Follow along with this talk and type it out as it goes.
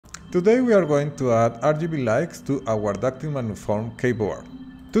Today we are going to add RGB lights to our Dactyl Manuform keyboard.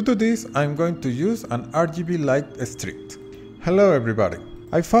 To do this, I'm going to use an RGB light strip. Hello everybody!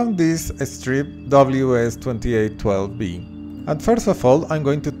 I found this strip WS2812B. And first of all, I'm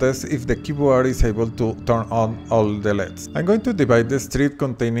going to test if the keyboard is able to turn on all the LEDs. I'm going to divide the strip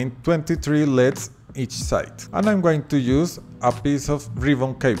containing 23 LEDs each side. And I'm going to use a piece of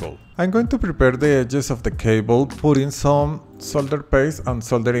ribbon cable. I'm going to prepare the edges of the cable, putting some solder paste and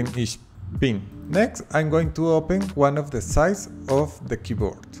soldering each pin. Next, I'm going to open one of the sides of the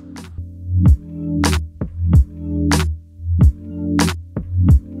keyboard.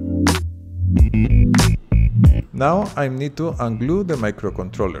 Now I need to unglue the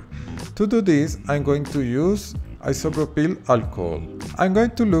microcontroller. To do this, I'm going to use isopropyl alcohol. I'm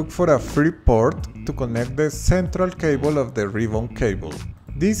going to look for a free port to connect the central cable of the ribbon cable.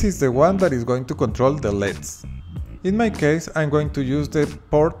 This is the one that is going to control the LEDs. In my case, I'm going to use the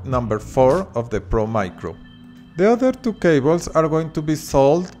port number 4 of the Pro Micro. The other two cables are going to be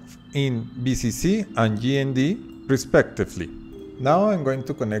soldered in VCC and GND respectively. Now I'm going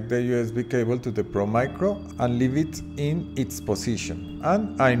to connect the USB cable to the Pro Micro and leave it in its position.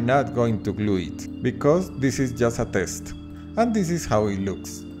 And I'm not going to glue it, because this is just a test. And this is how it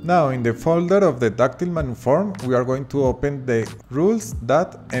looks. Now in the folder of the Dactyl Manuform, we are going to open the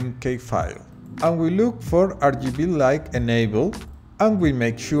rules.mk file. And we look for RGB light enable, and we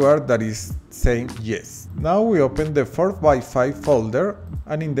make sure that it's saying yes. Now we open the 4x5 folder,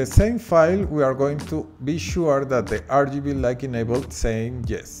 and in the same file we are going to be sure that the RGB light enabled saying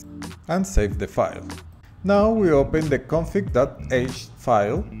yes, and save the file. Now we open the config.h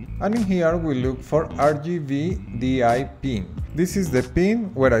file, and in here we look for RGB DI pin. This is the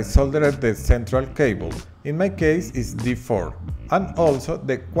pin where I soldered the central cable. In my case it's D4. And also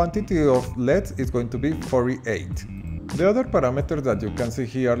the quantity of LEDs is going to be 48. The other parameters that you can see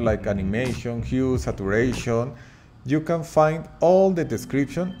here, like animation, hue, saturation, you can find all the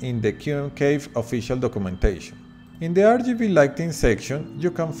description in the QMK official documentation. In the RGB lighting section,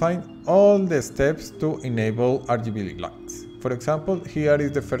 you can find all the steps to enable RGB lights. For example, here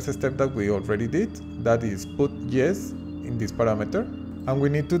is the first step that we already did, that is put yes in this parameter, and we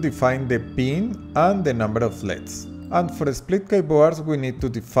need to define the pin and the number of LEDs. And for split keyboards, we need to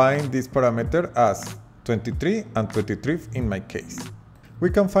define this parameter as 23 and 23 in my case. We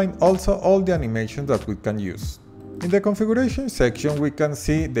can find also all the animations that we can use. In the configuration section, we can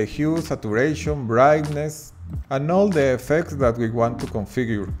see the hue, saturation, brightness, and all the effects that we want to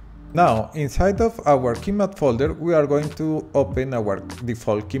configure. Now, inside of our keymap folder, we are going to open our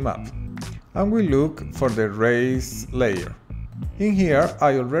default keymap. And we look for the race layer. In here,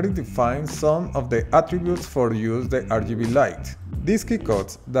 I already defined some of the attributes for use the RGB light. These key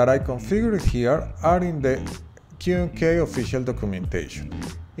codes that I configured here are in the QMK official documentation.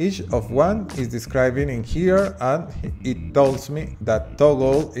 Each of one is describing in here, and it tells me that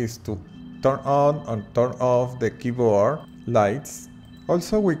toggle is to turn on and turn off the keyboard lights.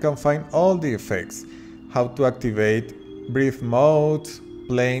 Also, we can find all the effects, how to activate breathe mode,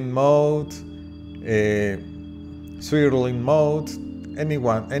 plane mode, swirling mode, any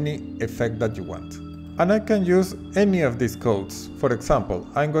effect that you want. And I can use any of these codes. For example,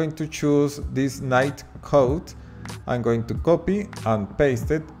 I'm going to choose this night code. I'm going to copy and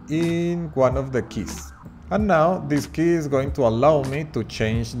paste it in one of the keys. And now this key is going to allow me to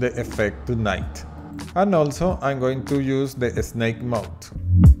change the effect to night. And also I'm going to use the snake mode.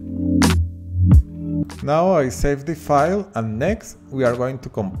 Now I save the file, and next we are going to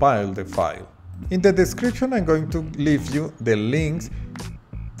compile the file. In the description, I'm going to leave you the links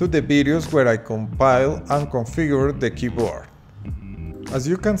to the videos where I compile and configure the keyboard. As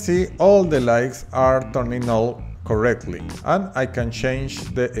you can see, all the lights are turning on correctly, and I can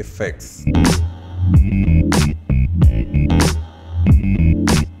change the effects.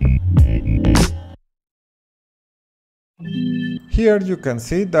 Here you can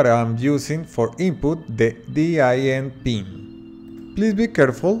see that I am using for input the DIN pin. Please be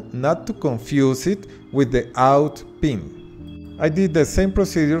careful not to confuse it with the out pin. I did the same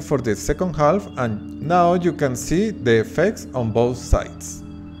procedure for the second half, and now you can see the effects on both sides.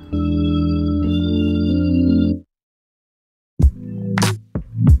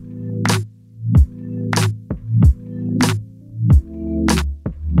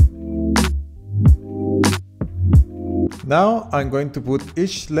 Now I'm going to put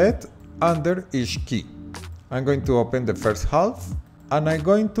each LED under each key. I'm going to open the first half, and I'm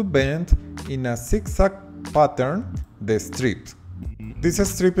going to bend in a zigzag pattern the strip. This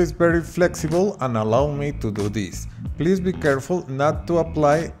strip is very flexible and allow me to do this. Please be careful not to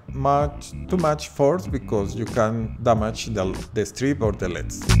apply too much force, because you can damage the strip or the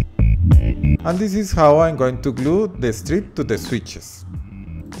LEDs. And this is how I'm going to glue the strip to the switches.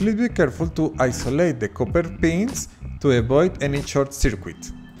 Please be careful to isolate the copper pins to avoid any short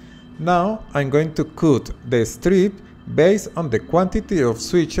circuit. Now I'm going to cut the strip based on the quantity of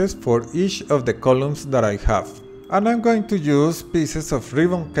switches for each of the columns that I have. And I'm going to use pieces of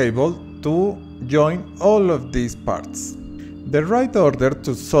ribbon cable to join all of these parts. The right order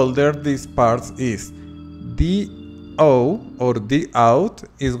to solder these parts is DO or D out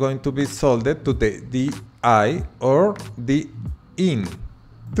is going to be soldered to the DI or D in.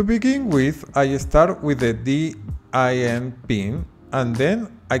 To begin with, I start with the DIN pin and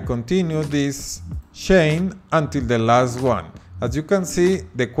then I continue this chain until the last one. As you can see,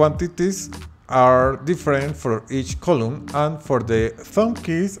 the quantities are different for each column, and for the thumb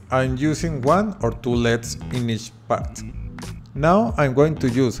keys I'm using 1 or 2 LEDs in each part. Now I'm going to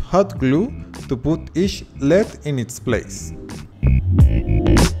use hot glue to put each LED in its place.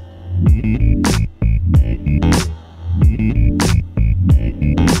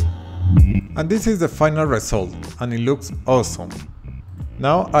 And this is the final result, and it looks awesome.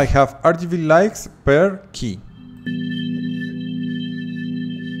 Now I have RGB lights per key.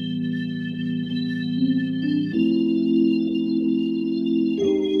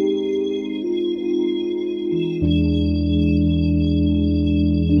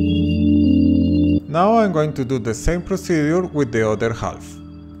 Now I'm going to do the same procedure with the other half.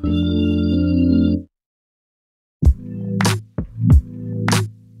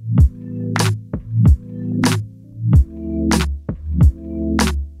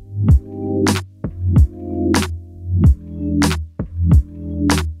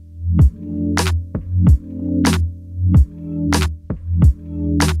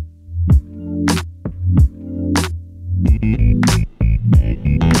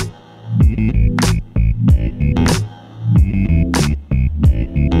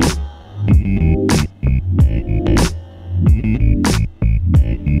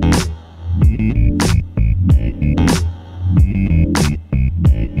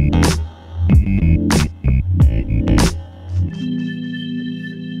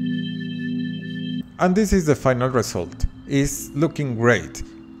 And this is the final result. It's looking great.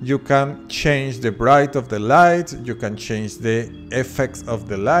 You can change the bright of the lights, you can change the effects of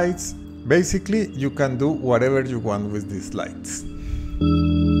the lights. Basically, you can do whatever you want with these lights.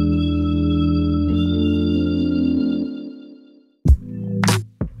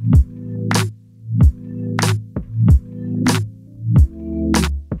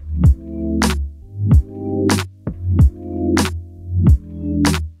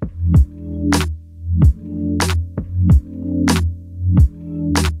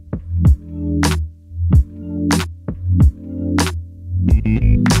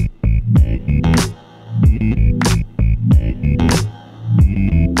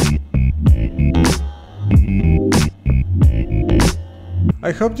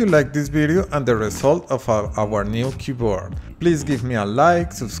 I hope you liked this video and the result of our new keyboard. Please give me a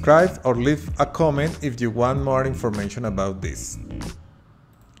like, subscribe or leave a comment if you want more information about this.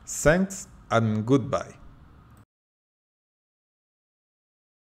 Thanks and goodbye.